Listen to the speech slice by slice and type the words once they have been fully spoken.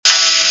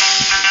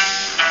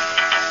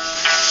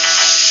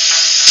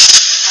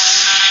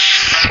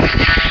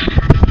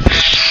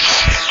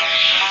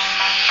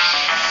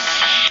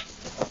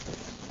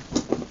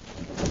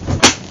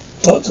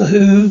Doctor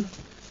Who,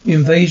 The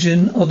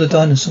Invasion of the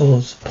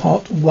Dinosaurs,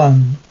 Part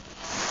 1.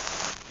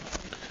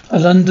 A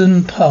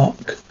London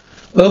Park.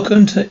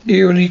 Welcome to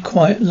eerily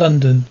quiet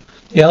London.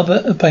 The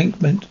Albert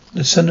Embankment,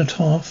 the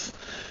Cenotaph,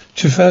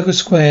 Trafalgar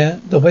Square,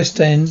 the West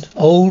End,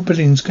 Old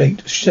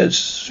Billingsgate,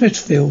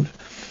 Smithfield.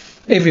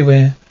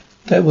 Everywhere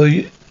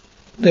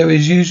there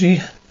is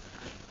usually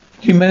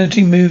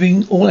humanity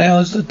moving. All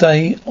hours of the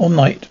day or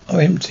night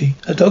are empty.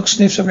 A dog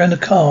sniffs around a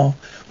car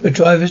where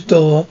driver's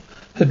door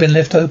had been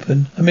left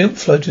open. A milk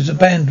float is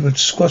abandoned with a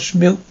squashed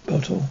milk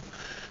bottle.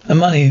 A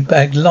money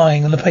bag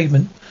lying on the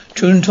pavement.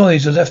 Children's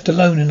toys are left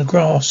alone in the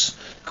grass,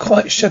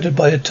 quite shattered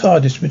by the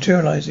TARDIS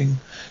materializing.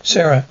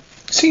 Sarah,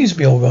 seems to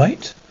be all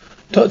right.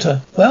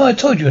 Doctor, well, I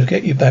told you to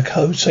get you back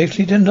home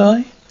safely, didn't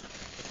I?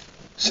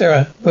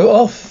 Sarah, we're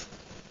off.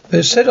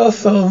 We're set off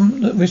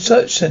from the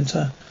research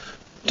centre.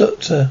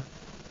 Doctor,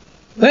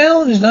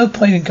 well, there's no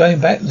point in going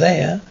back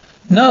there.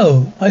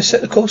 No, I set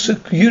the course to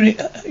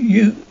Unit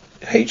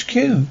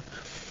HQ.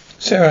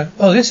 Sarah,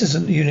 well, this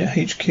isn't Unit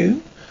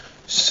HQ.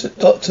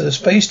 Doctor, the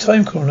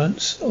space-time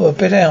coordinates are a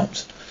bit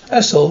out.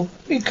 That's all.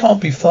 It can't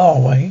be far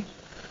away.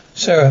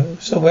 Sarah,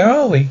 so where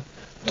are we?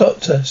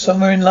 Doctor,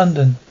 somewhere in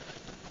London.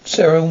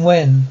 Sarah,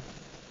 when?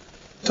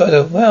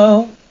 Doctor,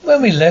 well,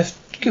 when we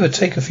left, give or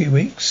take a few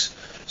weeks.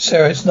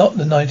 Sarah, it's not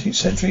the 19th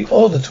century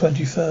or the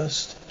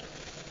 21st.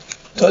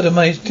 Doctor,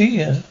 my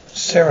dear.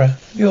 Sarah,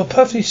 you're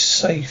perfectly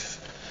safe.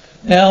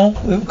 Now,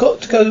 we've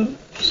got to go.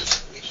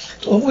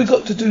 All we've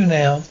got to do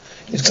now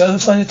is go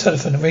and find the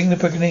telephone and ring the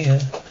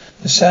Brigadier.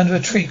 The sound of a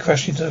tree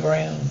crashing to the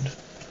ground.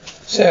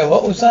 Sarah,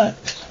 what was that?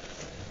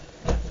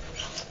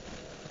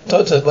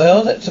 Doctor,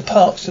 well, that's the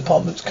Parks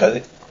Department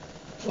cutting.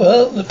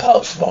 Well, the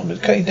Parks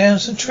Department cutting down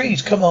some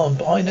trees. Come on,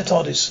 behind the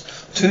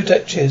TARDIS. 2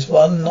 deck chairs,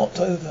 one knocked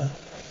over.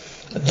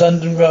 At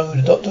London Road,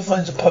 the doctor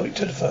finds a public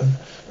telephone,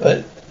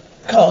 but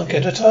can't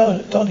get a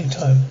dialing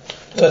tone.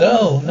 Doctor,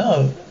 oh,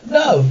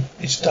 no,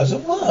 it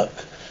doesn't work.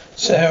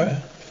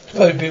 Sarah, it's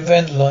probably been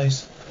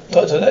vandalised.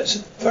 Doctor, that's a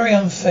very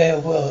unfair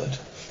word,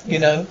 you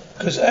know,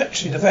 because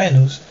actually the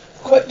vandals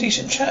are quite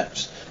decent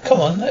chaps. Come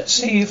on, let's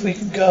see if we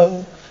can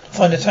go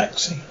find a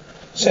taxi.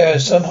 Sarah,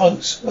 some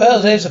hopes. Well,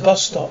 there's a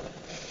bus stop.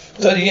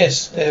 Doctor,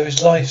 yes, there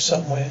is life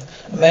somewhere.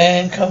 A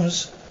man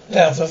comes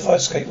down from a fire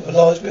escape with a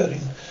large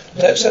building.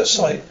 That's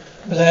outside.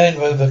 The Land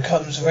Rover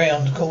comes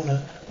round the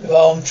corner with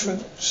armed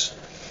troops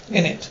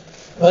in it.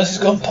 Once he's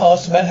gone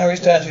past, the man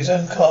hurries down to his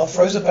own car,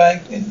 throws a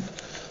bag in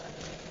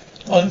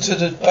onto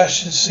the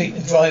passenger seat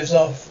and drives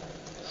off.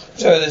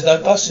 So there's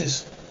no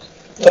buses.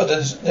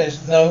 Doctor,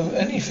 there's no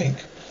anything.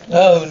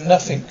 No,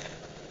 nothing.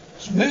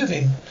 It's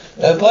moving.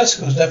 No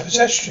bicycles, no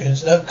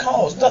pedestrians, no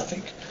cars,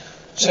 nothing.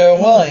 Sarah,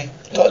 why?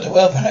 Doctor,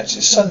 well, perhaps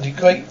it's Sunday.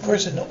 Great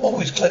Britain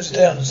always closes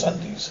down on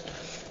Sundays.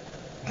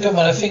 Come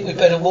on, I think we'd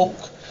better walk.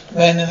 The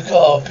man in the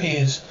car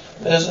appears,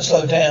 but doesn't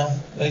slow down.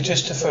 They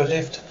gesture for a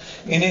lift.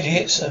 He nearly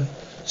hits them.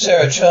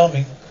 Sarah,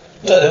 charming.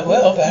 Doctor,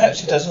 well,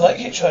 perhaps he doesn't like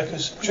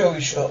hitchhikers.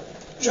 Jewelry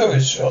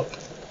shop.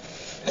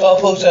 Car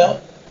pulls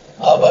out.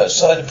 Up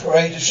outside a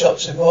parade of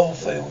shops in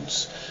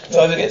Moorfields.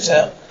 Driver gets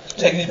out,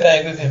 taking his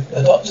bag with him.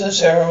 The doctor and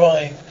Sarah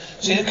arrive.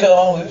 See the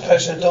car with the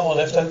passenger door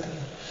left open.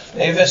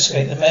 They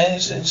investigate. The man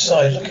is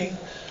inside looking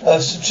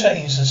over some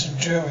chains and some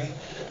jewelry.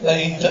 Then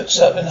he looks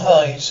up and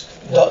hides.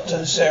 The doctor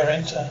and Sarah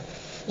enter.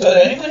 Doctor,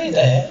 anybody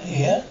there?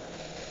 Here?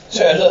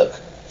 Sarah, look.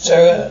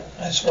 Sarah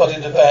has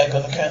spotted the bag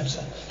on the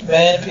counter. The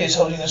man appears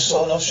holding a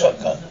sawn-off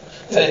shotgun.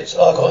 Phillips,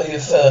 I got here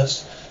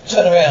first.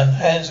 Turn around,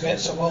 hands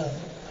against the wall.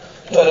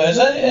 Doctor, is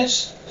that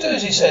it? Do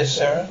as he says,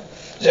 Sarah.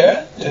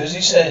 Sarah, do as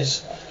he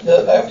says.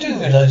 Look, I do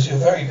realise you're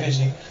very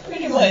busy. Would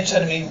you mind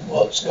telling me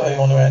what's going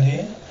on around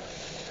here?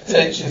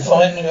 Phillips, you'll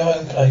find your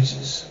own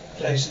places.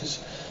 There's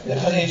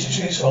plenty to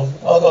choose from.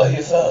 I got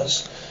here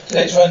first.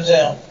 Phillips runs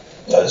out.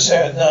 Doctor,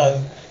 Sarah,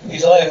 no.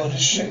 He's liable to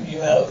shoot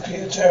you out of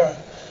pure terror.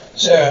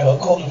 Sarah, I'll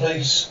call the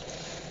police.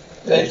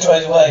 Phillips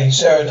drives away.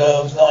 Sarah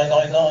dials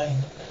 999.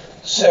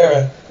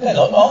 Sarah, they're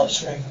not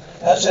answering.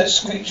 Outside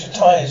screech of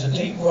tyres, a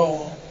deep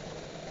roar.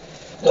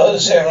 Doctor,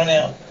 Sarah ran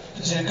out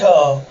to see the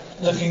car,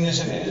 looking as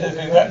if it had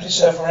been wrapped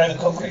itself around a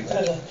concrete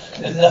pillar.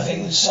 There's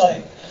nothing in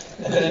sight.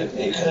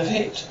 It could have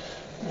hit.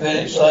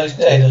 Phillips lies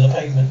dead on the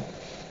pavement.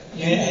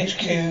 Unit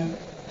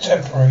HQ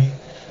temporary.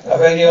 A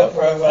radio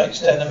operator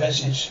writes down a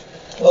message.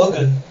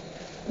 Logan.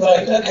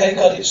 Right, okay,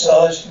 got it,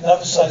 Sarge.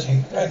 Another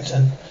sighting.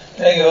 Brenton.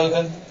 There you go,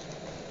 Logan.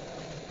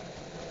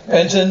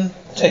 Brenton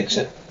takes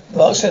it.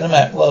 Marks in the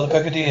map while the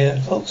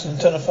Brigadier talks on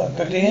the telephone.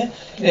 Brigadier?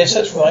 Yes,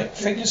 that's right.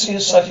 Frequency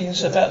of sightings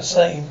is about the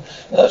same.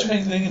 That's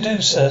what we can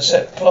do, sir.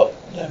 Set plot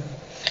them.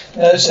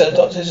 No, sir, the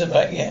doctor isn't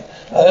back yet.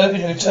 I hope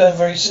he'll return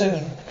very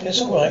soon.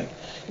 Yes, all right.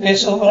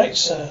 Yes, all right,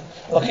 sir.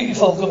 I'll keep you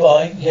full.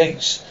 Goodbye.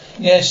 Yates.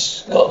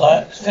 Yes, got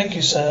that. Thank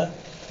you, sir.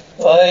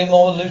 5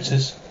 more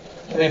looters.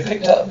 They've been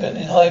picked up in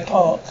Hyde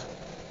Park.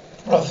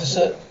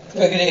 Officer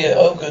Brigadier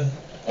Ogden.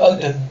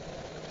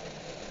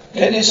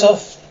 Get this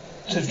off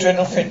to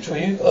General Finch, will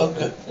you?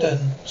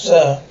 Ogden,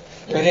 sir.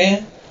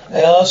 Brigadier,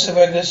 they asked the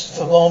regulars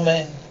for more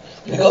men.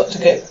 We've got to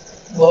get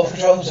more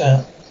patrols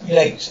out.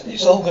 Yates,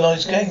 it's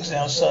organised gangs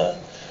now, sir.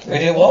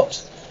 Brigadier,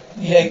 what?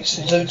 Yates,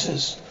 the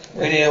looters.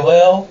 Radio,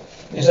 well,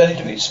 it's only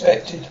to be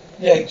expected.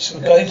 Yates,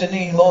 we're going to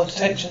need more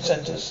detention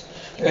centres.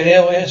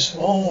 Radio, yes,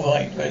 all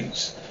right,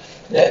 Yates.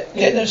 Get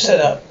them set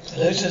up.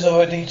 The looters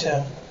are a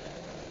detail.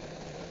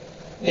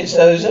 It's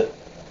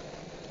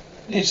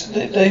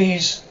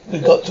these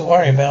we've got to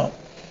worry about.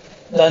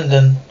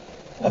 London.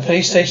 A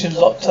police station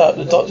locked up.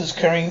 The doctor's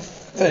carrying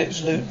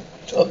Philip's loot,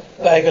 a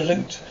bag of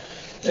loot.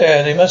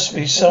 Sarah, there must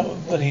be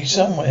somebody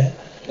somewhere.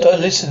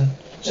 Don't listen.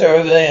 Sarah,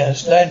 over there.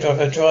 Land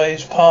Rover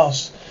drives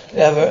past.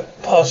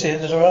 Past the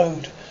end of the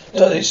road.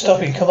 Doctor, it's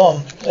stopping. Come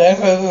on. Land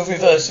Rover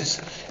reverses.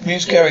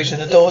 Moves garage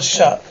and the door's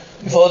shut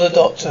before the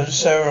doctor and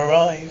Sarah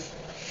arrive.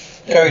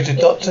 Garage, the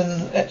doctor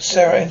and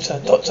Sarah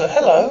enter. Doctor,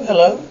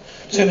 hello.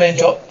 Two men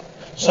drop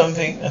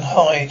something and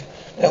hide.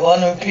 Then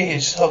one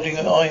appears holding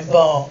an iron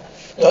bar.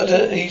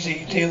 Doctor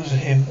easily deals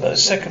with him, but the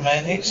second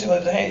man hits him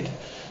over the head.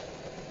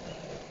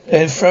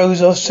 Then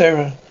throws off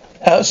Sarah.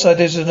 Outside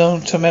there's an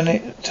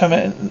automatic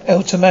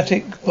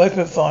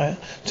weapon fire.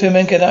 Two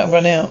men get out and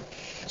run out.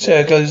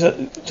 Sarah goes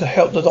to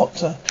help the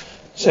doctor.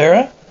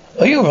 Sarah,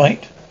 are you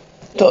alright?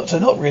 Doctor,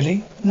 not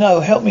really. No,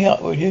 help me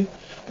up, will you?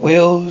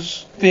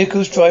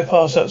 Vehicles drive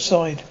past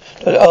outside.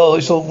 Oh,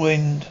 it's all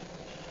wind.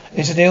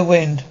 It's an ill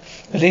wind.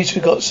 At least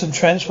we got some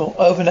transport.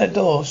 Open that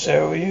door,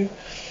 Sarah, will you?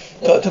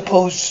 Doctor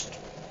puts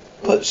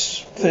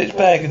Philip's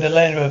bag in the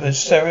Land Rover.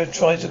 Sarah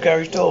tries the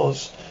garage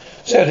doors.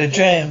 Sarah, they're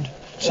jammed.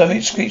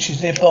 Something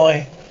screeches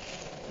nearby.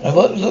 And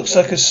what looks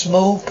like a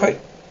small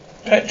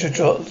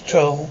Petrol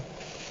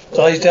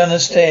dives down the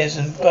stairs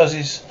and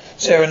buzzes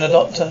Sarah and the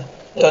doctor.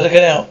 Doctor,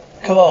 get out.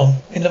 Come on,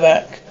 in the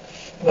back.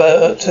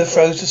 Doctor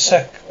throws the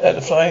sack at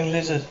the flying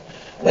lizard.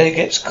 When it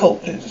gets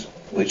caught,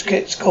 which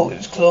gets caught in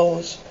its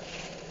claws.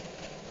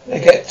 They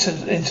get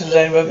into the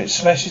Land Rover. It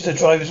smashes the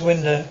driver's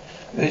window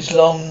with its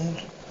long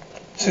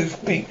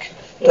tooth beak.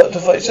 Doctor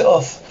fights it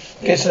off.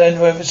 Gets the Land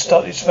Rover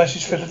started,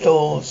 smashes through the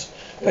doors.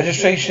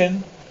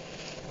 Registration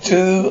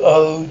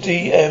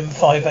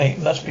 20DM58.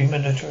 Must be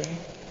military.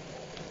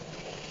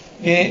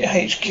 Unit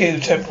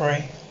HQ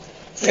temporary.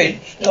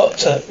 Finch,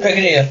 Doctor,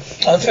 Brigadier.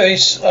 I'm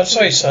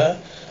sorry, sir.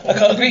 I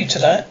can't agree to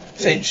that.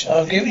 Finch,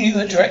 I'm giving you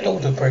a direct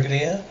order,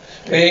 Brigadier.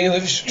 Brigadier,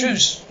 with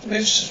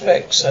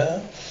respect,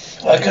 sir.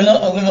 I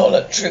will not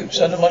let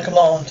troops under my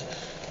command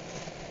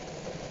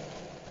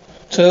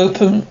to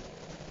open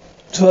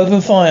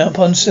fire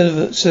upon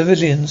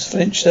civilians.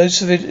 Finch,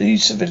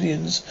 these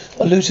civilians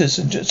are looters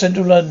in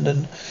central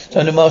London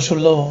under martial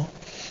law.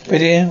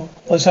 Brigadier,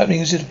 what's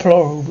happening is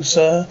deplorable,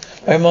 sir.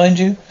 I remind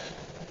you,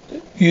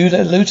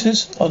 that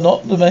looters are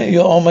not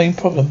our main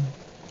problem.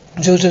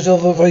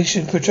 Total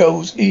operation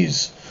patrols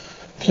is.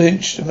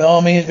 Finch, the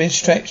army has been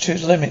stretched to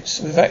its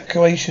limits with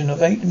evacuation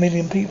of 8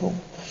 million people.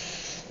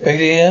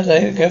 Brigadier,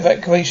 the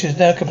evacuation is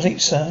now complete,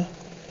 sir.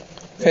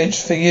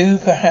 Finch, for you,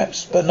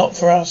 perhaps, but not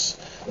for us.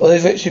 All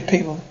those wretched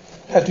people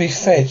have to be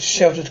fed,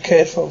 sheltered,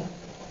 cared for.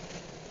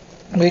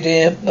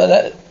 Brigadier, but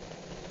at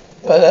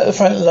the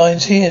front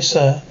lines here,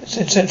 sir. It's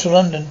in central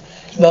London.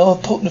 It's more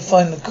important to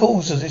find the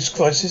cause of this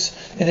crisis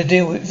than to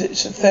deal with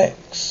its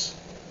effects.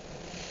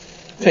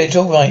 Finch,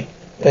 all right,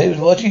 but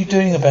what are you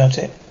doing about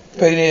it?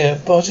 Brigadier,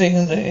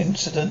 plotting the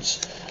incidents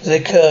as they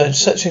occur and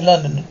searching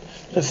London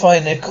to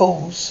find their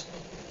cause.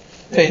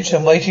 Finch,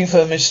 I'm waiting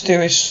for this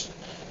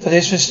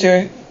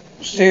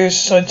mysterious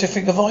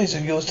scientific advisor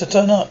of yours to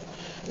turn up.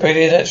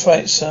 Brigadier, that's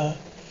right, sir.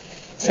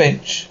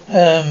 Finch,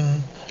 I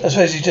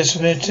suppose he just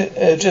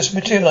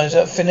materialised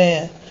out of thin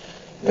air.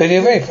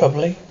 Brigadier, very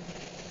probably.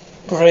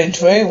 Finch,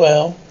 very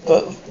well.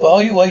 But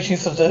while you're waiting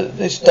for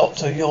this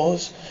doctor of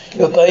yours,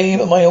 you obey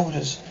my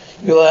orders.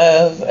 You'll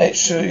have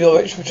your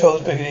extra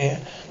patrols, Brigadier.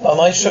 By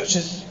my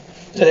instructions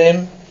to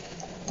them,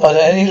 that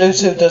any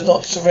looter who does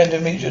not surrender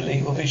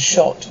immediately will be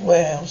shot.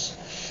 Warehouse.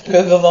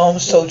 Group of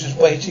armed soldiers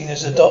waiting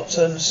as the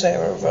doctor and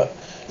Sarah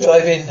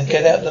drive in and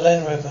get out the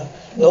Land Rover.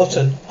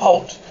 Norton,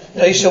 halt.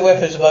 Place your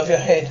weapons above your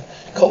head.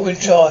 Corporal in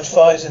charge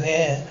fires in the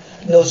air.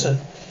 Norton,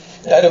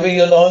 that'll be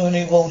your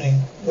only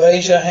warning.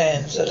 Raise your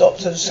hands. The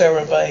doctor and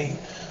Sarah obey.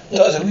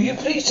 Doctor, will you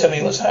please tell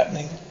me what's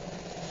happening?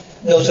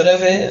 Norton,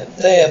 over there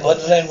by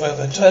the Land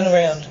Rover. Turn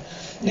around.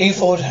 Lean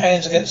forward,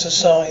 hands against the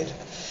side.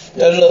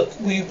 Now look,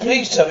 will you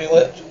please tell me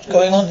what's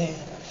going on here?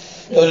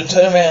 Norton,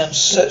 turn around.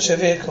 Search your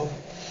vehicle.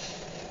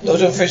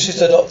 Norton fishes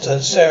the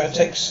doctor. Sarah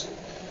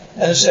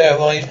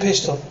while his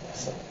pistol.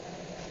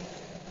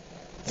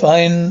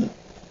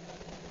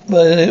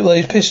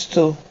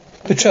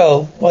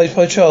 Patrol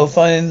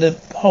finding the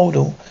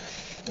holdall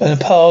and a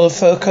pile of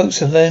fur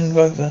coats of Land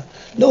Rover.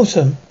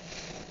 Norton,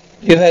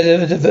 you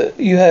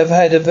have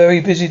had a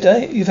very busy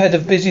day. You've had a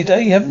busy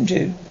day, haven't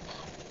you?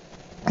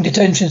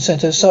 Detention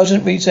centre.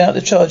 Sergeant reads out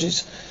the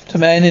charges to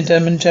man in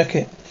denim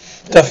jacket.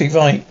 Duffy,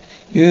 right.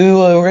 You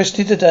were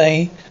arrested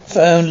today,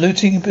 found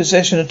looting in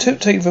possession of two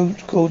tape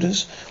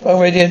recorders while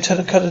radio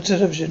and colour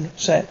television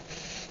set.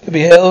 You'll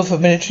be held for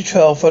military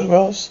trial.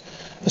 Photographs.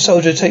 A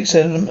soldier takes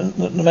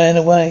the man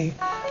away.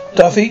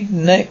 Duffy,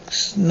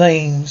 next,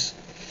 names.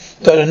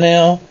 Doctor,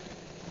 now,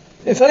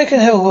 if I can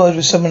have a word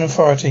with someone in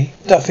authority.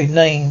 Duffy,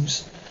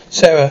 names.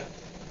 Sarah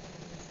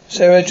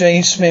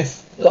Jane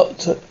Smith,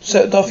 Doctor,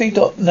 Sir Duffy,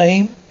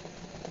 name?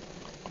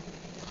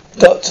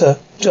 Dr.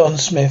 John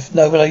Smith,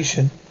 no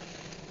relation.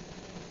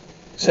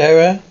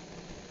 Sarah,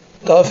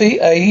 Duffy,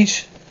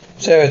 age?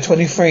 Sarah,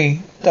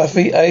 23.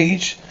 Duffy,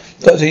 age?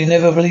 Doctor, you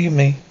never believe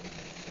me.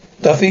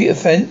 Duffy,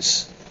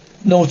 offence?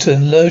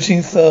 Norton,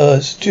 looting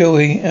furs,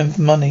 jewellery and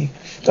money.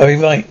 Duffy,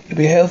 right. You'll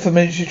be held for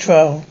military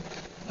trial.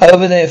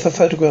 Over there for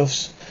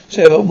photographs.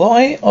 Sarah,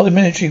 why are the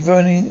military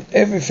ruining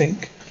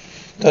everything?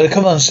 Doctor,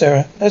 come on,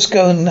 Sarah. Let's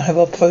go and have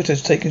our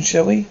photos taken,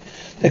 shall we?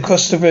 They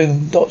crossed the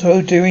room. Doctor,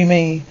 oh dearie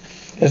me.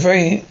 It's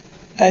very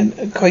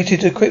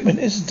antiquated equipment,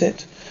 isn't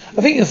it?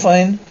 I think you'll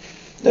find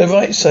the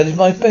right side is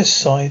my best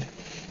side.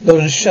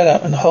 Norton, shut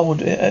up and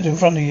hold it in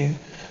front of you.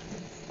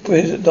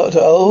 Doctor,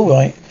 oh,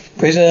 right.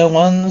 Prisoner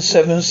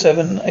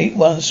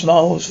 17781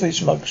 smiles for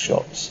his mug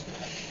shots.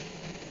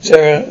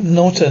 Sarah,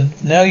 Norton,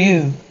 now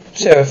you.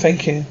 Sarah,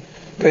 thank you.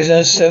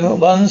 Prisoner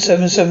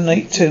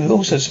 17782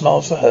 also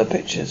smiles for her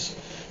pictures.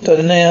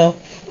 Doctor, now,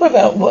 what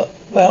about one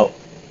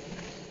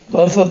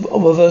of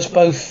us,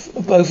 both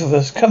of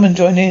us? Come and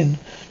join in.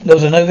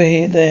 Norton, over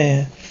here,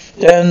 there.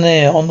 Down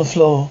there, on the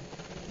floor.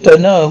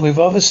 Don't know, we'd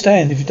rather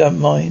stand if you don't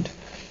mind.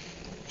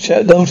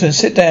 Shout, Norton,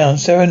 sit down.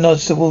 Sarah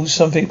nods towards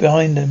something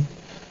behind him.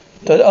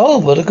 Doctor, oh,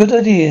 what a good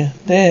idea.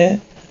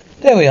 There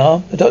we are.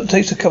 The doctor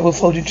takes a couple of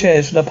folding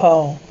chairs from the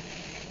pile.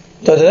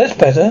 Doctor, that's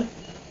better.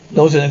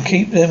 Norton,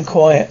 keep them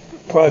quiet.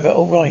 Private,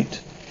 all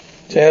right.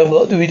 Sarah,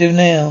 what do we do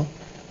now?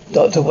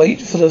 Doctor,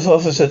 wait for the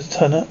officer to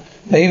turn up.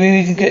 Maybe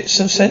we can get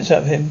some sense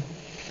out of him.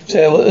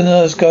 Sarah, what on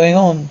earth's going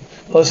on?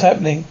 What's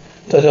happening?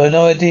 Doctor, I have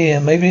no idea.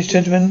 Maybe this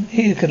gentleman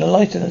here can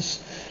enlighten us.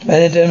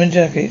 Man in a denim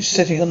jacket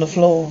sitting on the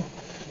floor.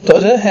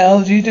 Doctor,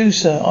 how do you do,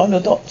 sir? I'm the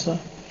doctor.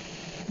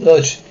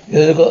 Lodge,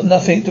 you've got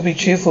nothing to be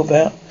cheerful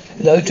about.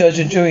 No judge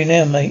and jury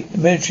now, mate. The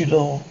military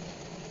law.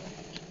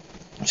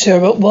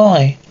 Sarah, but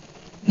why?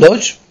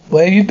 Lodge,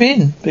 where have you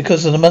been?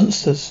 Because of the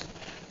monsters.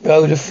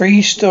 Road, a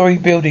 3-story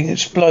building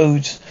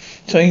explodes.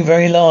 Something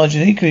very large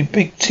and equally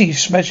big teeth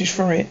smashes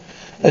through it.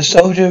 A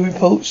soldier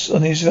reports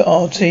on his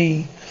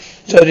RT.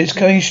 So it's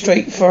coming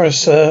straight for us,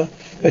 sir.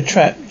 A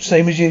trap,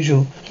 same as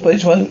usual. But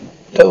it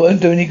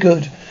won't do any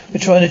good. We're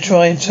trying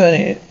and turn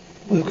it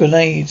with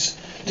grenades.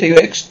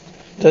 T-Rex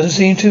doesn't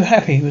seem too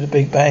happy with the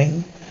big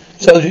bang.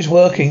 Soldier's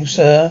working,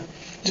 sir.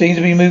 Seems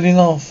to be moving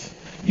off.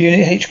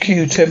 Unit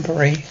HQ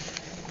temporary.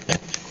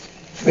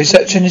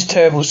 Reception is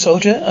terrible,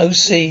 soldier.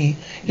 OC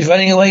is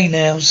running away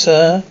now,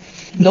 sir.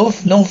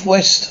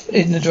 Northwest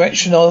in the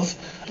direction of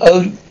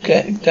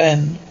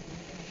Ogan.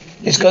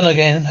 It's gone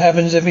again.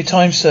 Happens every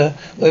time, sir.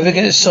 Whenever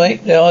get a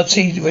sight, the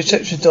RT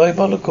reception is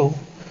diabolical.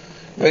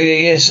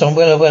 Really, yes, I'm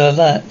well aware of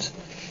that.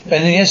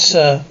 And yes,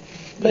 sir.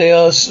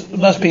 There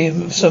must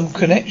be some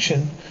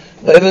connection.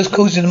 Whatever's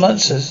causing the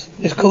monsters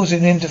is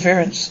causing the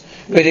interference.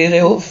 Really,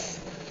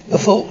 the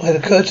thought had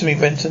occurred to me,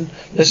 Benton,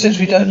 that since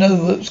we don't know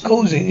what's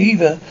causing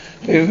either,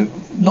 we're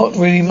not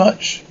really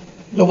much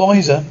the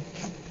wiser.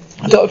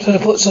 The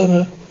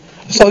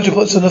soldier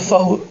puts a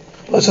folder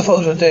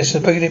on the desk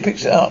and Brigadier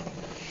picks it up.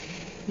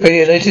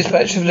 Brigadier, latest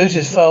batch of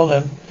looters found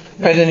them.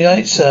 Brandon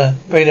United, sir.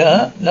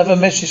 Brigadier, another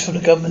message from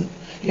the government.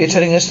 You're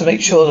telling us to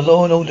make sure the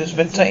law and order is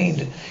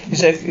maintained.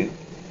 Is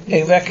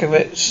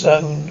evacuate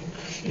zone.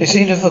 They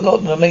seem to have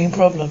forgotten the main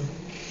problem.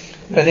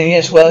 Brandon,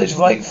 yes, well, it's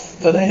right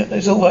for them.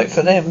 It's all right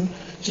for them.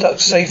 Stuck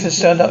safe and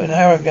stand up in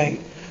Harrogate.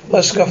 What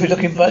a scruffy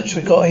looking bunch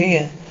we got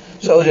here.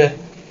 Soldier,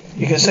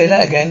 you can say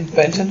that again,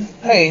 Benton.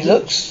 Hey,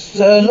 look,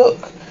 sir,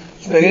 look.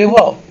 Brigadier,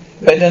 what?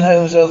 Benton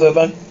Holmes over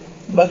a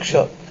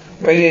mugshot.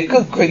 Brigadier,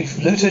 good grief.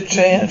 Looter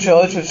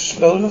charged with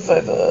stolen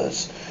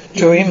feathers.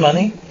 Jewelry and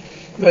money.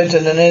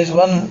 Benton, and there's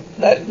one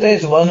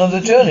on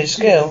the journey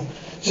scale.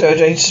 Sarah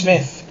Jane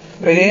Smith.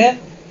 Brigadier,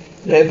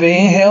 they're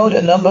being held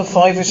at number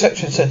 5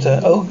 reception centre.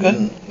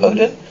 Oden,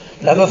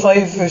 number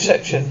 5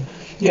 reception.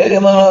 Get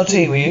them on RT,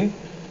 will you?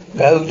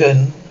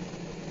 Oden.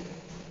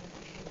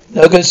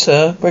 No good,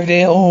 sir.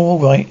 Brigadier, all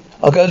right.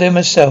 I'll go there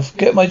myself.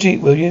 Get my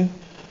jeep, will you?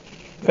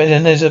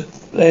 Brendan,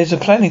 there's a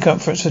planning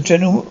conference for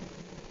General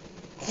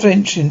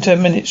Finch in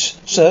 10 minutes.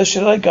 Sir,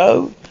 shall I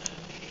go?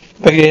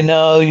 Brigadier,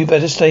 no, you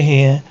better stay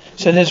here.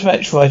 Send a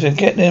dispatch rider and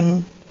get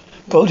them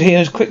brought here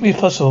as quickly as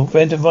possible.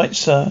 Brendan, right,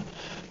 sir.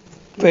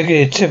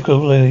 Brigadier,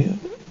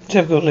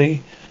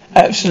 typically,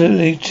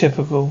 absolutely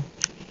typical.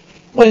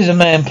 What is the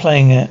man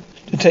playing at?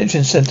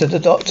 Detention centre. The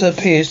doctor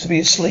appears to be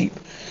asleep.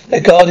 The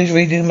guard is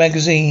reading a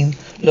magazine.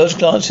 Lodge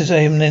glances at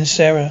him and then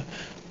Sarah.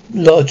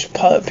 Lodge,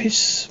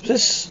 purpose?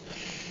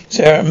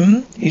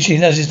 Sarah, She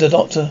nudges the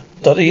doctor.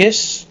 Doctor,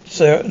 yes?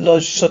 Sarah,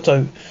 Lodge,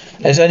 Soto.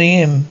 There's only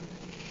him.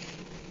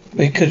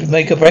 We could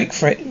make a break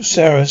for it,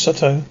 Sarah,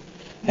 Soto.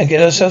 And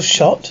get ourselves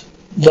shot?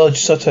 Lodge,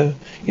 Soto.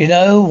 You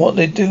know what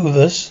they'd do with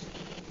us?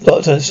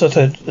 Doctor,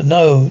 Soto.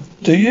 No.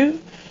 Do you?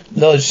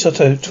 Lodge,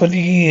 Soto. 20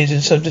 years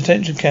in some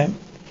detention camp.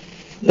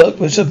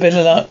 Look, with some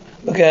better luck,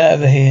 we'll get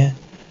out of here.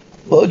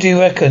 What do you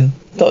reckon?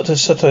 Dr.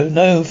 Soto,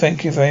 no,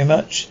 thank you very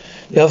much.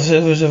 The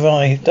officer has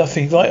arrived.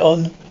 Duffy, right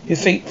on your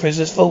feet,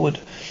 prisoners, forward.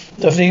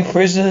 Duffy,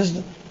 prisoners,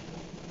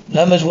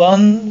 numbers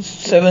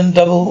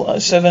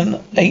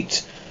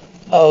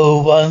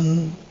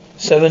 1777801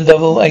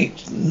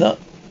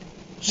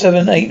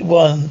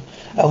 781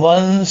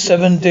 and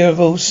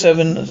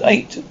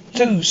 17078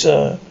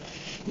 sir.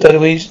 Doctor,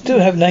 we do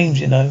have names,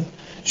 you know.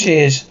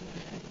 Cheers.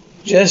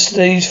 Just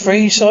these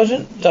three,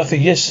 Sergeant? Duffy,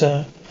 yes,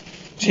 sir.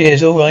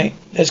 Cheers, all right.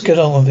 Let's get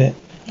on with it.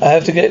 I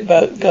have to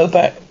go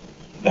back.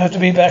 I have to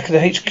be back at the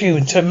HQ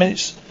in 10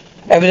 minutes.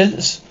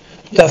 Evidence?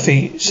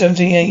 Duffy,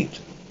 780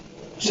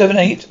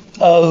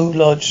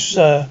 Lodge,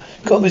 sir.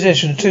 Got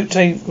possession of 2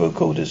 tape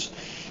recorders,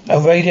 a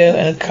radio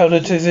and a colour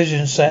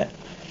television set.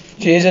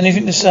 Cheers,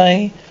 anything to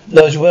say?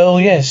 Lodge, well,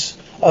 yes.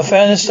 I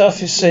found the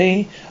stuff, you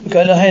see. We're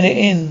going to hand it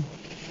in.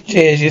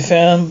 Cheers,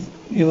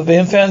 you were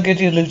being found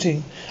guilty of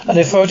looting. And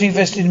the authority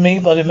vested in me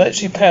by the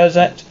Emergency Powers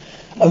Act.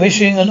 I'm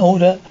issuing an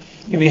order.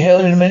 You'll be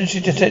held in a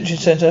military detention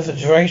centre for the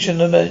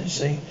duration of the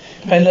emergency.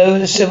 Hand over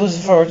to civil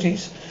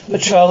authorities for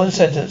trial and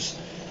sentence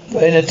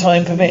when the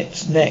time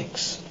permits.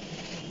 Next.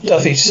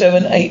 Duffy,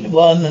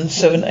 781 and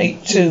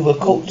 782 were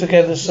caught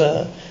together,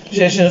 sir.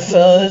 Possession of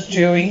furs,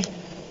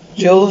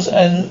 jewels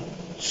and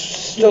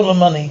stolen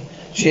money.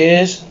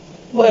 Cheers.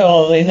 Where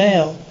are they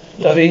now?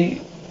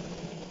 Duffy,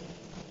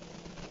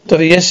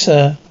 yes,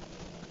 sir.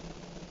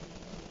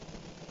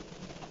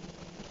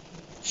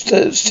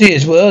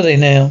 Cheers, where are they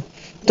now?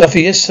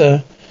 Duffy, yes,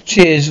 sir.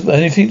 Cheers,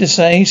 anything to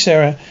say,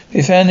 Sarah?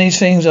 We found these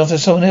things after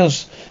someone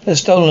else had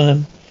stolen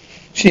them.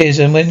 Cheers,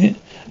 and when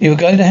you were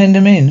going to hand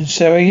them in?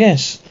 Sarah,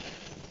 yes.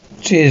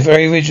 Cheers,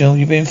 very original.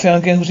 You've been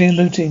found guilty of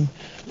looting.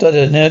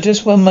 Doctor, now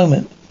just one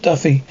moment.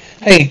 Duffy,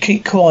 hey,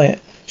 keep quiet.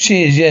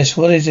 Cheers, yes,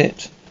 what is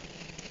it?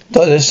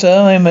 Doctor,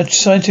 sir, I am a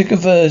scientific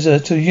advisor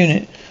to the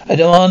unit. I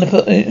demand to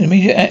put an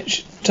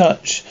immediate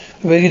touch.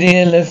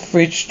 Brigadier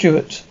Lethbridge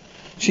Stewart.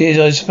 Cheers,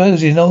 I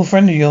suppose he's an old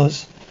friend of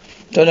yours.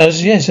 Doctor,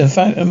 yes, in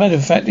fact, a matter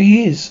of fact,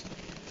 he is.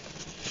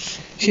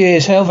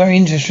 Cheers, how very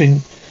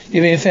interesting.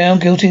 You've been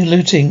found guilty of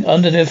looting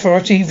under the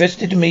authority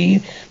vested in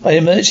me by the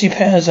Emergency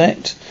Powers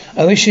Act.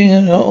 I'm issuing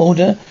an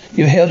order.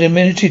 You're held in a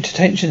military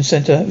detention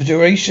centre for the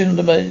duration of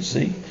the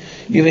emergency.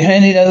 You'll be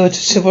handed over to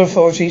civil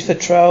authorities for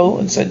trial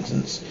and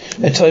sentence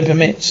when time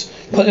permits.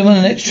 Put them on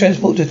the next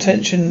transport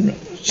detention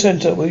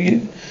centre, will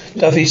you?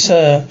 Duffy,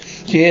 sir.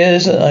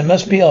 Cheers, I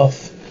must be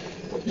off.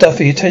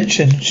 Duffy,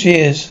 attention.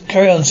 Cheers.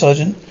 Carry on,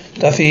 Sergeant.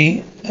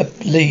 Duffy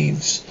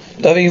leaves.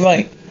 Duffy,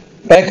 right.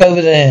 Back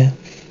over there.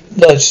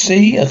 Lodge,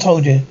 see? I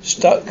told you.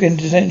 Stuck in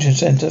detention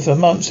centre for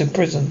months in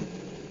prison.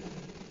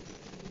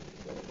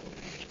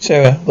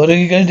 Sarah, what are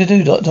you going to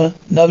do, Doctor?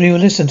 Nobody will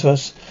listen to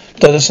us.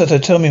 Dr. Sutto,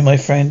 tell me, my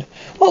friend.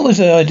 What was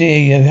the idea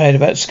you had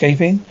about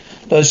escaping?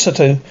 Dr.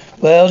 Sutto,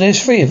 well,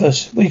 there's 3 of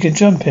us. We can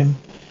jump him.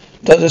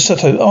 Dr.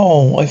 Sutto,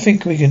 oh, I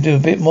think we can do a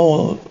bit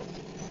more.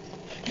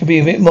 Can be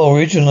a bit more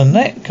original than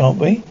that, can't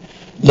we?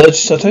 Lodge,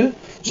 Sutto,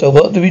 so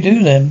what do we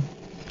do then?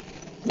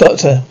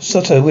 Dr.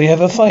 Sutto, we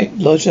have a fight.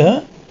 Lodge,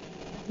 huh?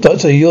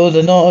 Doctor, you're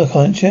the narc,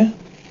 aren't you?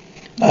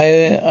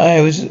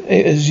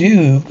 It was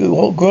you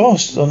what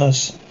grasped on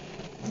us.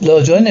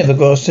 Lodge, I never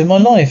grasped in my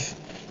life.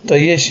 Doctor,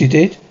 yes, you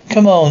did.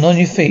 Come on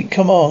your feet.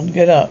 Come on,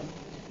 get up.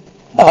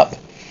 Up.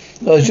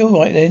 Lodge, all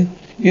right then.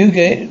 You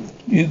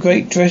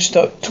great dressed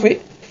up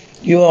twit.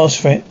 You asked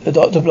for it. The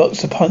doctor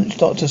blocks the punch.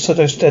 Dr.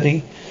 Sutto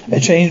steady.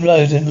 A change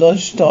blows and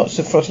Lodge starts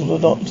to throttle the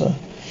doctor.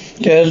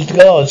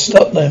 Guards,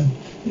 stop them.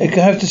 You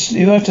have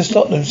to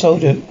stop them,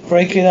 soldier.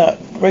 Break it up.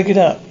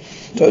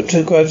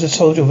 Doctor grabs the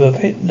soldier with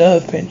a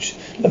nerve pinch,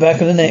 the back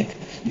of the neck.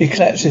 He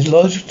collapses.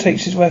 Lodge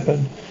takes his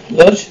weapon.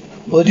 Lodge,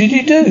 what did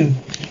you do?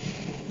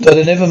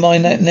 Doctor, never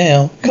mind that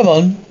now. Come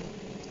on,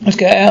 let's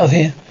get out of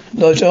here.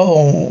 Lodge,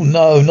 oh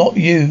no, not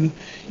you.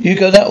 You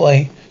go that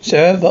way,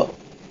 Sarah. But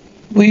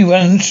we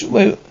run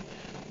straight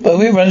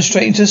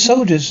into the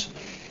soldiers.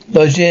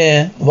 Lodge,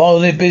 yeah.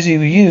 While they're busy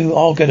with you,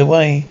 I'll get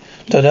away.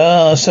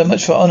 Doctor, so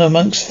much for honour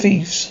amongst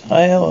thieves.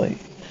 Hey,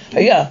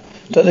 yeah.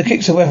 Doctor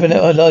kicks a weapon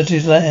at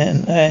Lodge's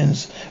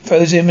hands,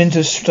 throws him into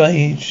the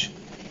stage.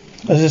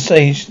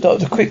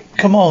 Doctor, quick,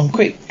 come on,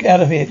 quick,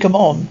 out of here, come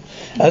on.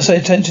 Outside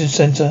the detention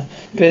centre,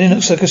 building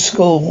looks like a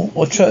school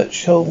or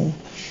church hall.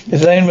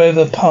 There's a Land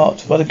Rover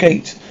parked by the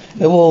gate.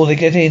 The wall, they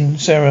get in.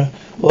 Sarah,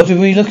 what are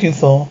we looking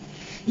for?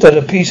 Doctor,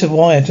 a piece of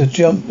wire to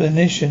jump the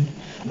ignition.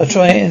 I'll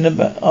try it in the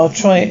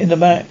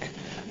back.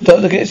 The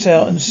doctor gets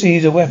out and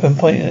sees a weapon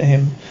pointing at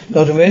him.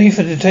 Doctor, ready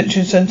for the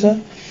detention centre?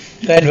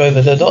 Land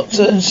Rover, the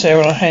doctor and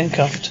Sarah are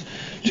handcuffed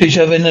to each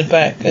other in the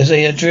back as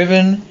they are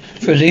driven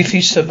through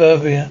leafy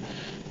suburbia.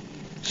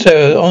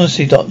 Sarah,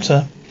 honestly,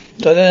 Doctor,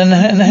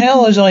 and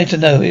how was I to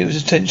know it was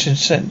a detention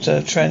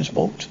centre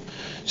transport?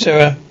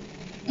 Sarah,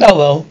 oh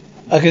well,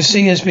 I can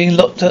see it's been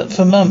locked up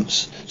for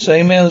months.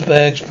 Same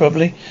mailbags,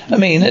 probably. I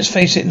mean, let's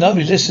face it,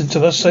 nobody listened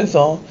to us so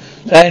far.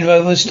 The Land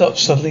Rover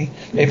stops suddenly.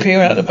 They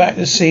peer out the back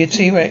to see a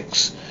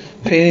T-Rex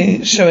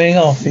showing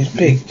off his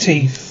big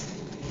teeth.